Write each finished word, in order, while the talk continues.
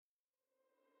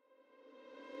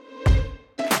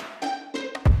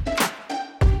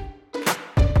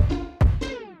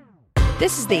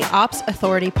This is the Ops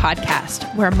Authority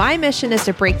podcast, where my mission is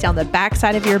to break down the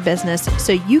backside of your business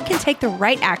so you can take the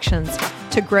right actions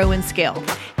to grow and scale.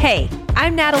 Hey,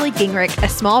 I'm Natalie Gingrich, a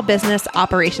small business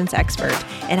operations expert,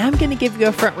 and I'm going to give you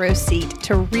a front row seat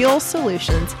to real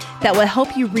solutions that will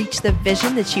help you reach the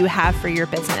vision that you have for your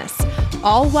business,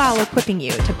 all while equipping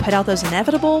you to put out those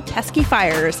inevitable pesky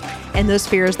fires and those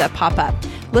fears that pop up.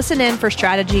 Listen in for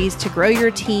strategies to grow your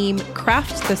team,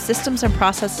 craft the systems and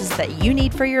processes that you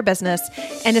need for your business,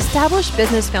 and establish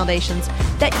business foundations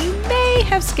that you may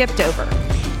have skipped over.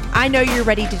 I know you're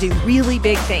ready to do really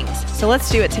big things, so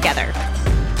let's do it together.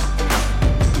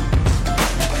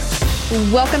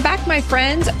 Welcome back, my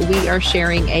friends. We are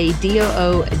sharing a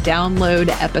DOO download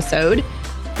episode,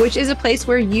 which is a place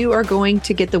where you are going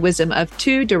to get the wisdom of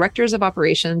two directors of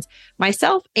operations,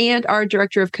 myself and our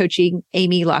director of coaching,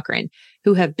 Amy Loughran,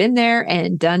 who have been there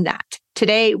and done that.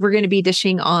 Today, we're going to be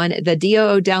dishing on the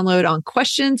DOO download on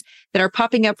questions that are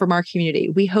popping up from our community.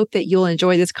 We hope that you'll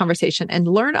enjoy this conversation and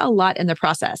learn a lot in the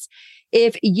process.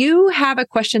 If you have a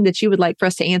question that you would like for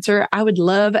us to answer, I would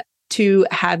love to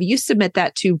have you submit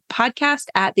that to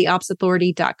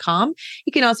podcast@theopsauthority.com.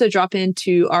 You can also drop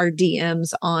into our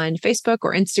DMs on Facebook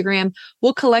or Instagram.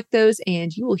 We'll collect those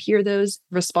and you will hear those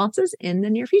responses in the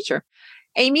near future.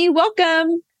 Amy,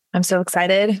 welcome. I'm so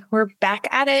excited. We're back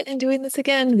at it and doing this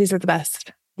again. These are the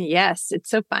best. Yes, it's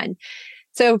so fun.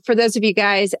 So for those of you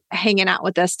guys hanging out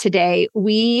with us today,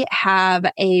 we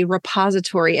have a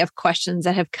repository of questions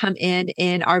that have come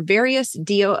in our various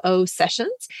DOO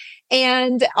sessions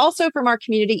and also from our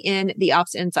community in the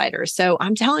Ops Insiders. So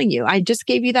I'm telling you, I just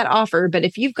gave you that offer, but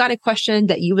if you've got a question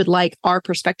that you would like our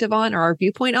perspective on or our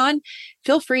viewpoint on,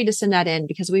 feel free to send that in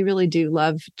because we really do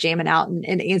love jamming out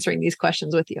and answering these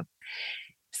questions with you.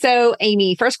 So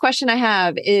Amy, first question I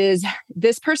have is,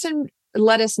 this person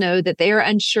let us know that they are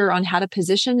unsure on how to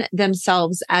position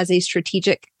themselves as a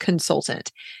strategic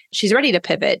consultant. She's ready to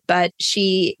pivot, but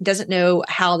she doesn't know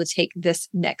how to take this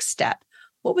next step.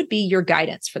 What would be your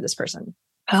guidance for this person?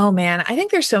 Oh man, I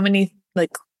think there's so many,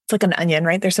 it's like an onion,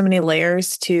 right? There's so many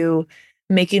layers to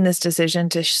making this decision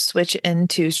to switch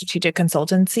into strategic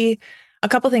consultancy. A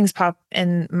couple things pop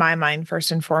in my mind first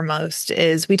and foremost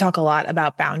is we talk a lot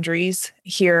about boundaries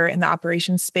here in the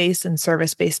operations space and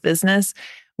service-based business.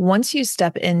 Once you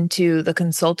step into the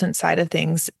consultant side of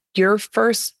things, your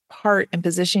first part in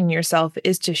positioning yourself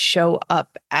is to show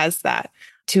up as that,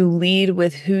 to lead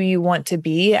with who you want to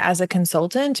be as a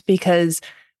consultant, because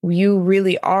you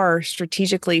really are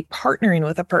strategically partnering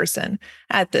with a person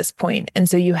at this point. And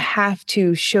so you have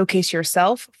to showcase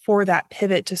yourself for that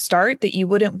pivot to start, that you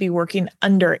wouldn't be working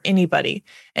under anybody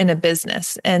in a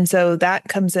business. And so that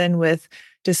comes in with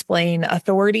displaying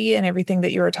authority and everything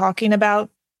that you were talking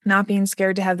about, not being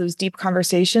scared to have those deep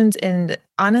conversations. And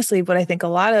honestly, what I think a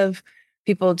lot of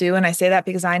people do, and I say that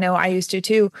because I know I used to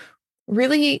too,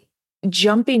 really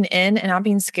jumping in and not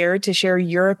being scared to share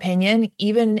your opinion,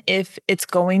 even if it's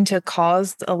going to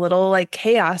cause a little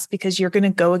chaos, because you're going to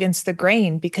go against the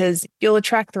grain, because you'll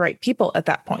attract the right people at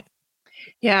that point.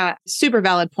 Yeah, super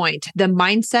valid point. The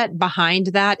mindset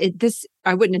behind that,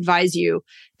 I wouldn't advise you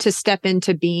to step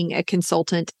into being a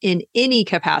consultant in any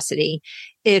capacity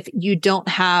if you don't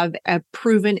have a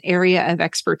proven area of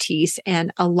expertise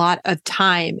and a lot of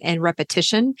time and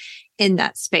repetition in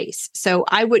that space. So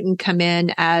I wouldn't come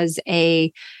in as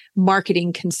a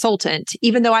marketing consultant,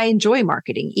 even though I enjoy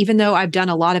marketing, even though I've done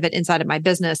a lot of it inside of my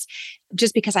business,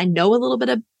 just because I know a little bit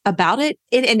about it.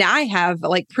 And I have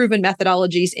proven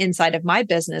methodologies inside of my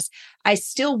business. I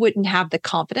still wouldn't have the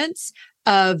confidence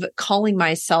of calling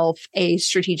myself a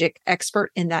strategic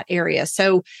expert in that area.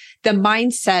 So the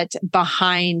mindset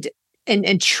behind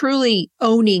and truly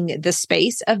owning the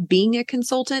space of being a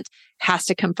consultant has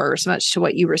to come first, much to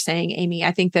what you were saying, Amy.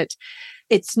 I think that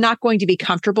it's not going to be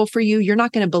comfortable for you. You're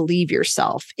not going to believe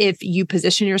yourself if you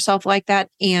position yourself like that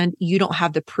and you don't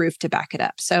have the proof to back it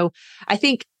up. So I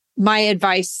think my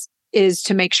advice is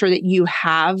to make sure that you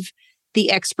have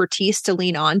the expertise to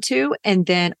lean onto, and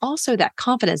then also that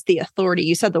confidence, the authority.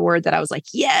 You said the word that I was like,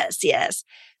 yes.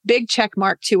 Big check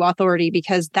mark to authority,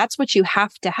 because that's what you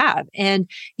have to have. And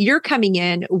you're coming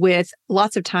in with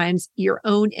lots of times your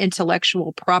own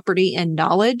intellectual property and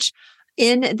knowledge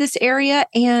in this area.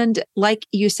 And like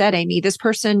you said, Amy, this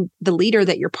person, the leader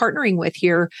that you're partnering with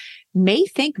here, may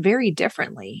think very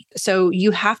differently. So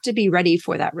you have to be ready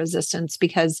for that resistance,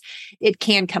 because it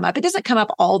can come up. It doesn't come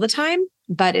up all the time,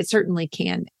 but it certainly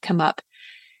can come up.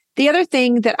 The other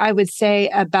thing that I would say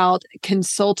about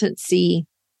consultancy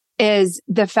is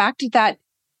the fact that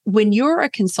when you're a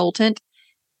consultant,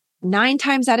 9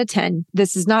 times out of 10,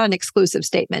 this is not an exclusive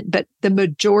statement, but the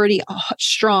majority,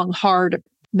 strong, hard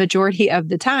majority of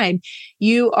the time,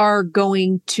 you are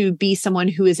going to be someone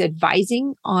who is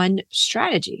advising on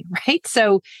strategy, right?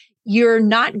 So you're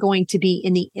not going to be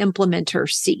in the implementer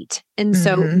seat. And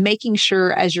so making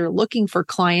sure as you're looking for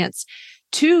clients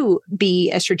to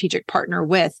be a strategic partner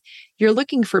with, you're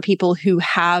looking for people who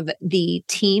have the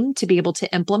team to be able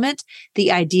to implement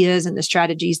the ideas and the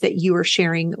strategies that you are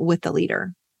sharing with the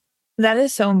leader. That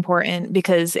is so important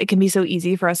because it can be so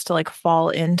easy for us to like fall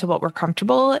into what we're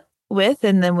comfortable with.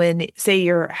 And then when, say,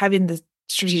 you're having the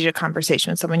strategic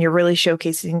conversation with someone, you're really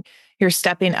showcasing, you're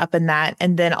stepping up in that.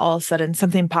 And then all of a sudden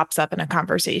something pops up in a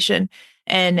conversation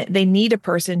and they need a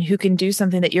person who can do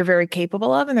something that you're very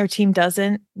capable of and their team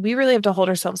doesn't. We really have to hold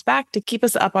ourselves back to keep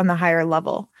us up on the higher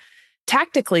level.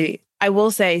 Tactically, I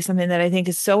will say something that I think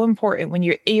is so important when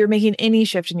you're making any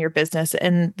shift in your business,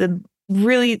 and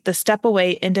the step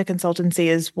away into consultancy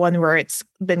is one where it's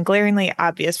been glaringly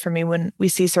obvious for me when we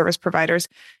see service providers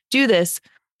do this.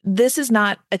 This is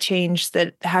not a change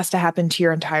that has to happen to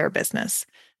your entire business.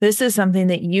 This is something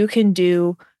that you can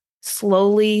do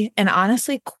slowly and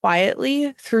honestly,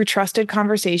 quietly through trusted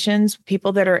conversations,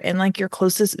 people that are in like your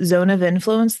closest zone of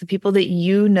influence, the people that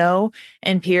you know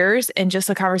and peers, and just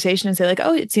a conversation and say like,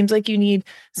 oh, it seems like you need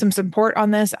some support on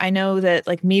this. I know that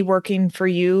like me working for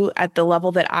you at the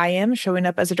level that I am, showing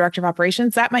up as a director of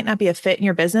operations, that might not be a fit in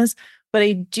your business, but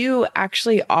I do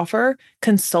actually offer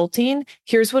consulting.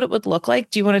 Here's what it would look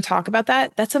like. Do you want to talk about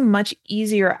that? That's a much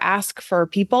easier ask for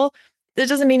people. That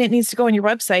doesn't mean it needs to go on your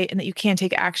website and that you can't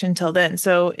take action till then.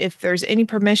 So if there's any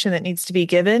permission that needs to be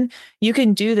given, you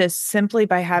can do this simply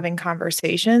by having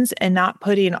conversations and not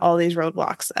putting all these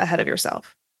roadblocks ahead of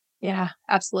yourself. Yeah,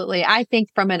 absolutely. I think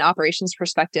from an operations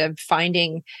perspective,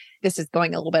 finding this is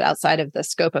going a little bit outside of the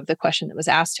scope of the question that was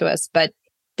asked to us, but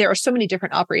there are so many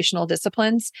different operational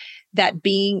disciplines that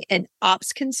being an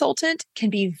ops consultant can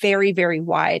be very, very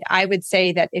wide. I would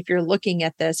say that if you're looking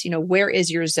at this, where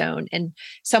is your zone? And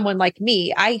someone like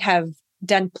me, I have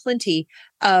done plenty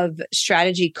of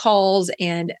strategy calls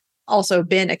and also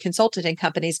been a consultant in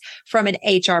companies from an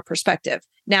HR perspective.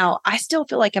 Now, I still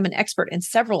feel like I'm an expert in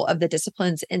several of the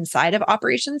disciplines inside of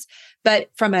operations, but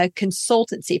from a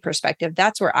consultancy perspective,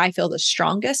 that's where I feel the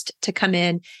strongest to come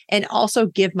in and also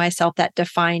give myself that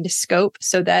defined scope,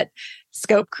 so that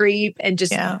scope creep and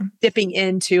just dipping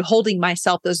into holding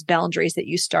myself those boundaries that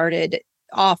you started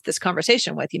off this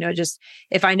conversation with, just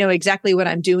if I know exactly what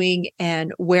I'm doing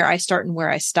and where I start and where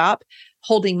I stop,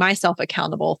 holding myself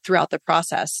accountable throughout the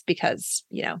process, because,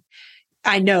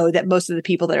 I know that most of the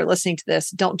people that are listening to this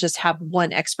don't just have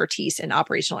one expertise in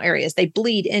operational areas. They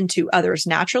bleed into others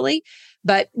naturally,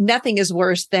 but nothing is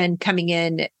worse than coming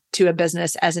in to a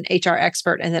business as an HR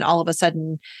expert and then all of a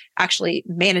sudden actually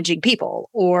managing people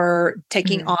or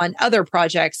taking on other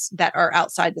projects that are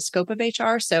outside the scope of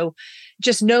HR. So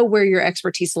just know where your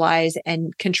expertise lies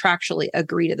and contractually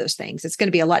agree to those things. It's going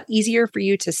to be a lot easier for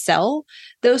you to sell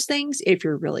those things if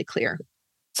you're really clear.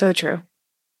 So true.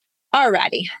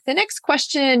 Alrighty. The next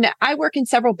question. I work in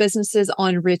several businesses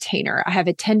on retainer. I have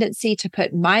a tendency to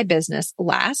put my business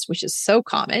last, which is so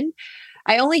common.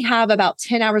 I only have about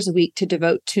 10 hours a week to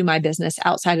devote to my business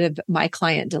outside of my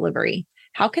client delivery.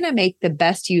 How can I make the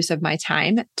best use of my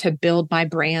time to build my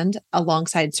brand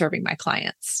alongside serving my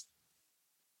clients?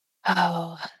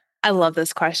 Oh, I love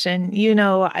this question.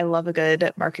 I love a good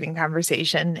marketing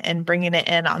conversation and bringing it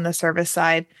in on the service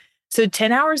side. So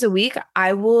 10 hours a week,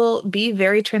 I will be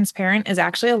very transparent, is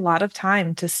actually a lot of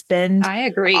time to spend I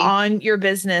agree. on your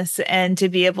business and to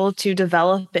be able to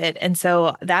develop it. And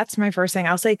so that's my first thing.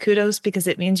 I'll say kudos because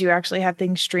it means you actually have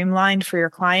things streamlined for your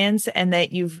clients and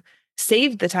that you've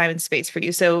saved the time and space for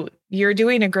you. So you're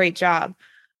doing a great job.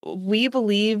 We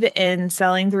believe in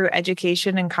selling through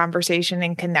education and conversation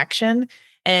and connection,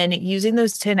 and using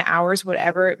those 10 hours,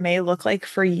 whatever it may look like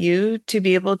for you, to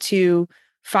be able to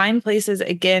find places,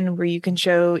 again, where you can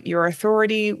show your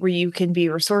authority, where you can be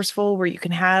resourceful, where you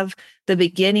can have the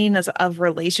beginnings of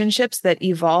relationships that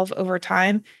evolve over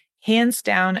time. Hands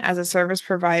down, as a service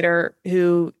provider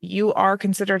who you are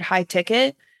considered high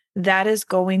ticket, that is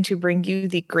going to bring you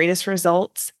the greatest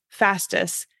results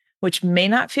fastest, which may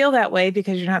not feel that way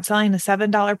because you're not selling a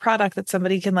 $7 product that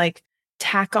somebody can like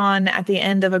tack on at the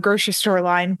end of a grocery store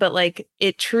line, but like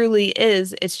it truly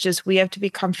is. It's just we have to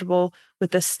be comfortable with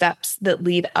the steps that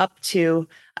lead up to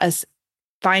us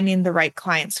finding the right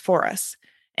clients for us,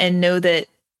 and know that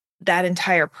that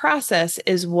entire process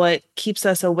is what keeps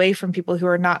us away from people who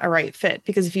are not a right fit.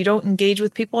 Because if you don't engage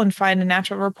with people and find a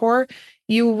natural rapport,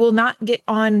 you will not get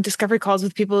on discovery calls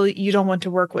with people you don't want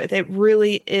to work with. It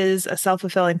really is a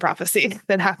self-fulfilling prophecy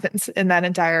that happens in that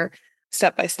entire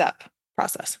step-by-step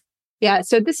process. Yeah.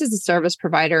 So this is a service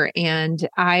provider. And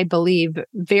I believe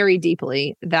very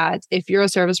deeply that if you're a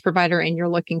service provider and you're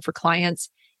looking for clients,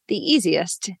 the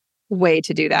easiest way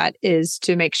to do that is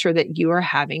to make sure that you are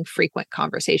having frequent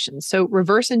conversations. So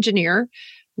reverse engineer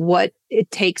what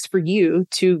it takes for you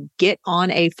to get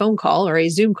on a phone call or a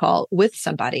Zoom call with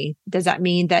somebody. Does that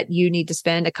mean that you need to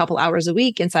spend a couple hours a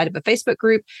week inside of a Facebook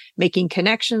group making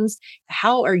connections?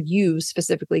 How are you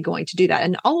specifically going to do that?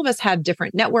 And all of us have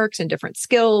different networks and different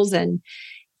skills. And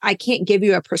I can't give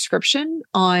you a prescription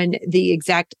on the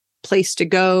exact place to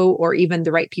go or even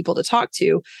the right people to talk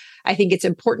to. I think it's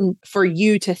important for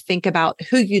you to think about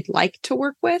who you'd like to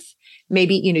work with.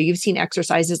 Maybe, you've seen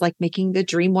exercises like making the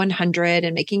Dream 100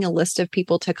 and making a list of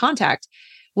people to contact,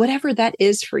 whatever that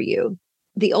is for you.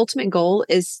 The ultimate goal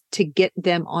is to get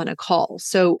them on a call.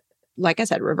 So like I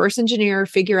said, reverse engineer,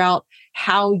 figure out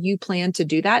how you plan to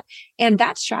do that. And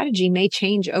that strategy may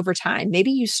change over time.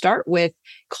 Maybe you start with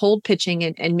cold pitching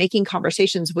and making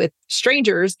conversations with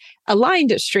strangers,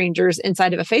 aligned strangers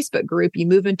inside of a Facebook group. You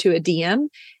move into a DM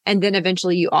and then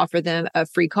eventually you offer them a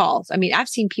free call. I mean, I've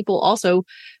seen people also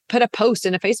put a post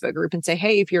in a Facebook group and say,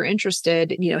 hey, if you're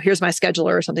interested, here's my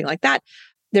scheduler or something like that.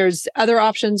 There's other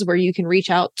options where you can reach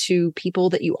out to people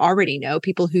that you already know,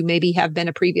 people who maybe have been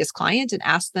a previous client, and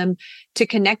ask them to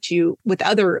connect you with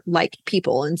other like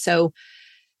people. And so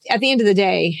at the end of the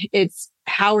day, it's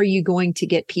how are you going to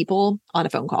get people on a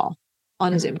phone call,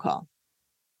 on a Zoom call?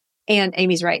 And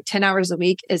Amy's right. 10 hours a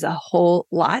week is a whole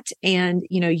lot. And,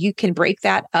 you can break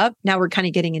that up. Now we're kind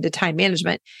of getting into time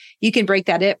management. You can break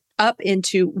that up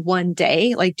into one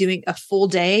day, like doing a full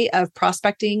day of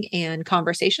prospecting and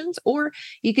conversations, or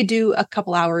you could do a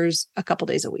couple hours, a couple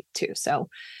days a week too. So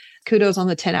kudos on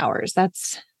the 10 hours. That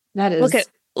is.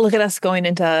 Look at us going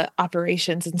into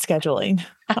operations and scheduling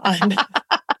on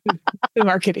the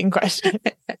marketing question.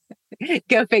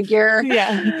 Go figure.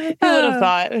 Yeah. Who would have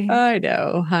thought? I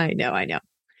know.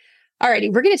 All righty.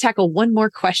 We're going to tackle one more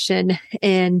question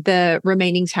in the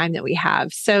remaining time that we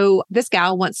have. So this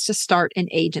gal wants to start an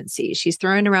agency. She's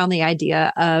throwing around the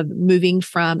idea of moving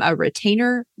from a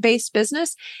retainer-based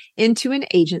business into an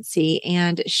agency.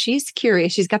 And she's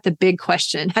curious. She's got the big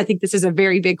question. I think this is a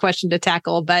very big question to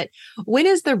tackle, but when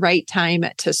is the right time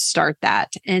to start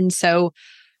that? And so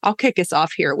I'll kick us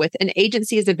off here with an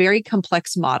agency is a very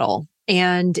complex model,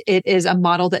 and it is a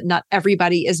model that not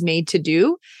everybody is made to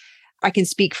do. I can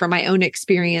speak from my own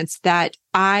experience that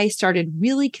I started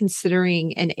really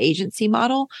considering an agency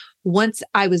model once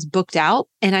I was booked out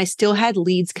and I still had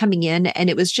leads coming in. And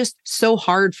it was just so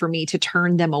hard for me to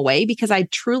turn them away because I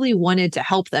truly wanted to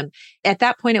help them. At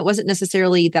that point, it wasn't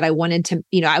necessarily that I wanted to,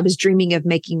 I was dreaming of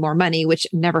making more money, which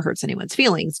never hurts anyone's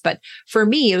feelings. But for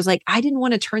me, it was like, I didn't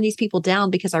want to turn these people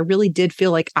down because I really did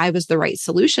feel like I was the right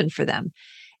solution for them.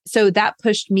 So that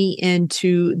pushed me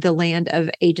into the land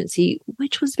of agency,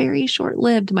 which was very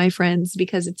short-lived, my friends,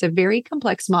 because it's a very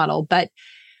complex model. But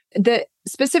the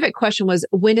specific question was,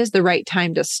 when is the right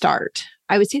time to start?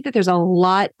 I would say that there's a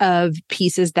lot of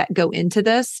pieces that go into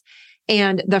this.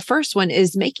 And the first one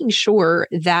is making sure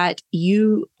that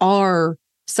you are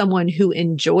someone who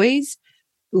enjoys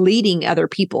leading other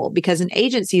people, because an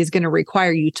agency is going to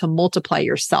require you to multiply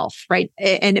yourself, right?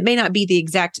 And it may not be the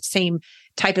exact same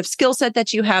type of skill set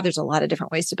that you have. There's a lot of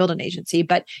different ways to build an agency,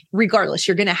 but regardless,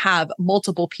 you're going to have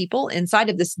multiple people inside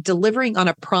of this delivering on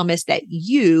a promise that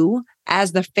you,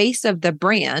 as the face of the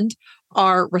brand,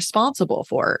 are responsible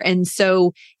for. And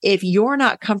so if you're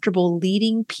not comfortable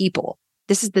leading people,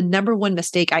 this is the number one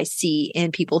mistake I see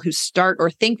in people who start or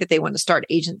think that they want to start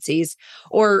agencies,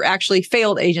 or actually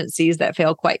failed agencies that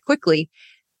fail quite quickly.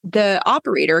 The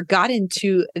operator got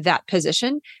into that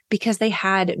position because they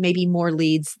had maybe more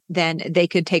leads than they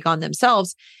could take on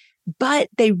themselves, but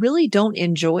they really don't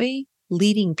enjoy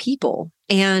leading people.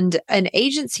 And an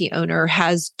agency owner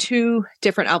has two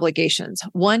different obligations.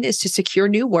 One is to secure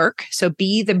new work. So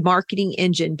be the marketing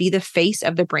engine, be the face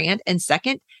of the brand. And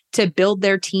second, to build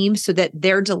their team so that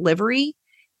their delivery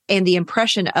and the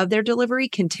impression of their delivery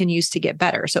continues to get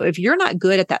better. So if you're not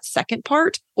good at that second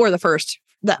part, or the first,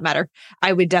 that matter,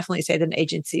 I would definitely say that an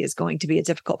agency is going to be a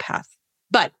difficult path.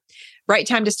 But right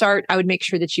time to start, I would make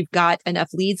sure that you've got enough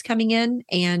leads coming in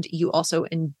and you also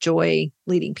enjoy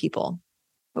leading people.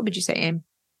 What would you say, Aim?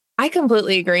 I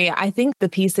completely agree. I think the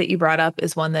piece that you brought up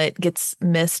is one that gets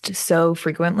missed so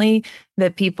frequently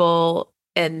that people,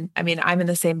 and I mean, I'm in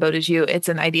the same boat as you. It's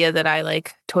an idea that I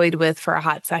toyed with for a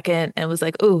hot second and was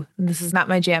like, oh, this is not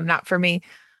my jam, not for me.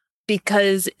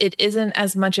 Because it isn't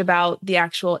as much about the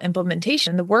actual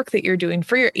implementation, the work that you're doing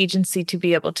for your agency to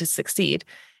be able to succeed.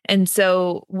 And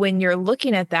so when you're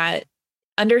looking at that,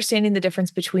 understanding the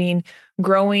difference between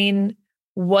growing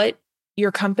what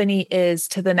your company is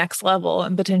to the next level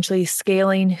and potentially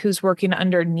scaling who's working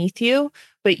underneath you,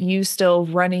 but you still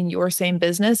running your same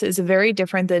business is very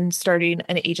different than starting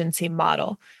an agency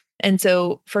model. And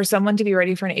so for someone to be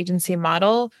ready for an agency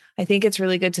model, I think it's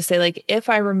really good to say, like, if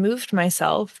I removed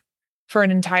myself for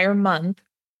an entire month,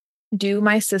 do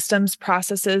my systems,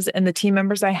 processes, and the team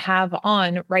members I have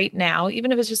on right now,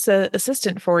 even if it's just an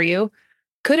assistant for you,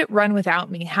 could it run without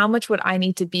me? How much would I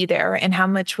need to be there? And how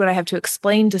much would I have to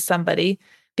explain to somebody?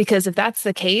 Because if that's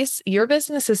the case, your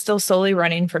business is still solely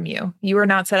running from you. You are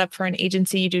not set up for an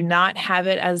agency. You do not have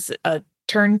it as a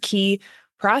turnkey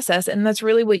process. And that's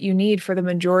really what you need for the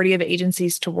majority of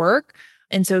agencies to work.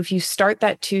 And so if you start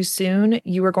that too soon,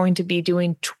 you are going to be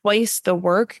doing twice the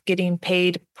work, getting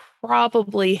paid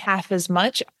probably half as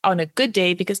much on a good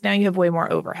day, because now you have way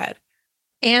more overhead.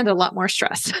 And a lot more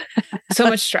stress. So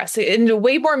much stress and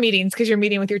way more meetings because you're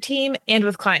meeting with your team and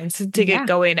with clients to get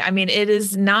going. I mean, it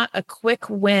is not a quick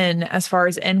win as far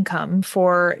as income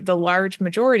for the large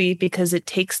majority because it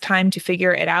takes time to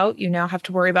figure it out. You now have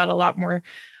to worry about a lot more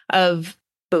of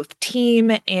both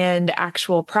team and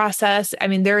actual process. I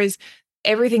mean,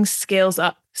 everything scales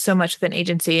up so much with an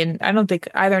agency. And I don't think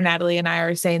either Natalie and I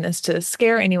are saying this to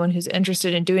scare anyone who's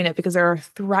interested in doing it, because there are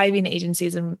thriving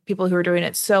agencies and people who are doing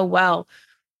it so well.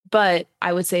 But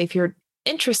I would say if you're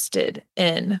interested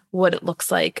in what it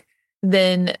looks like,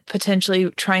 then potentially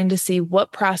trying to see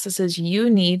what processes you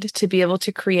need to be able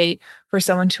to create for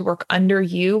someone to work under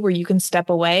you where you can step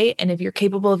away. And if you're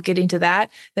capable of getting to that,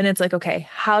 then it's like, okay,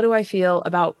 how do I feel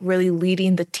about really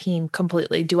leading the team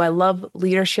completely? Do I love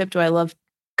leadership? Do I love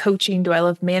coaching? Do I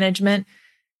love management?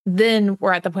 Then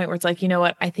we're at the point where it's like, you know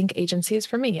what? I think agency is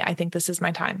for me. I think this is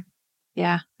my time.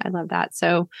 Yeah, I love that.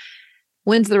 So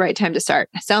when's the right time to start?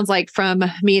 Sounds like from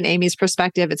me and Amy's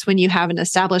perspective, it's when you have an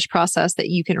established process that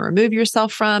you can remove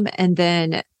yourself from. And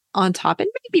then on top, and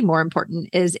maybe more important,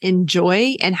 is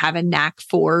enjoy and have a knack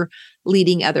for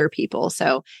leading other people.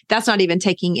 So that's not even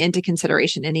taking into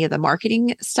consideration any of the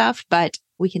marketing stuff, but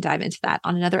we can dive into that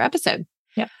on another episode.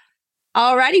 Yep.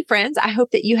 Alrighty, friends. I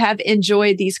hope that you have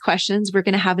enjoyed these questions. We're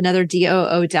going to have another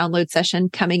DOO download session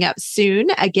coming up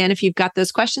soon. Again, if you've got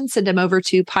those questions, send them over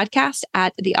to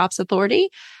podcast@theopsauthority.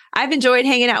 I've enjoyed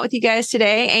hanging out with you guys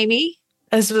today. Amy?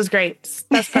 This was great.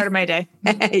 That's part of my day.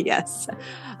 Yes.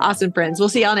 Awesome, friends. We'll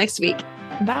see y'all next week.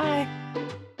 Bye.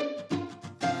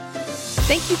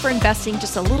 Thank you for investing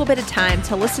just a little bit of time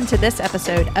to listen to this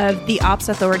episode of the Ops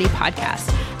Authority podcast.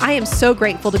 I am so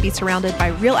grateful to be surrounded by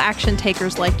real action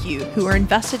takers like you who are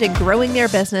invested in growing their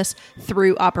business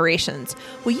through operations.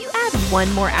 Will you add one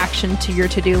more action to your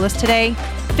to-do list today?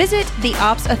 Visit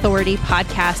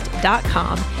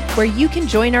theopsauthoritypodcast.com, where you can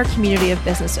join our community of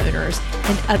business owners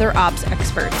and other ops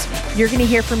experts. You're going to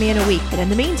hear from me in a week, but in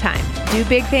the meantime, do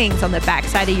big things on the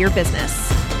backside of your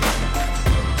business.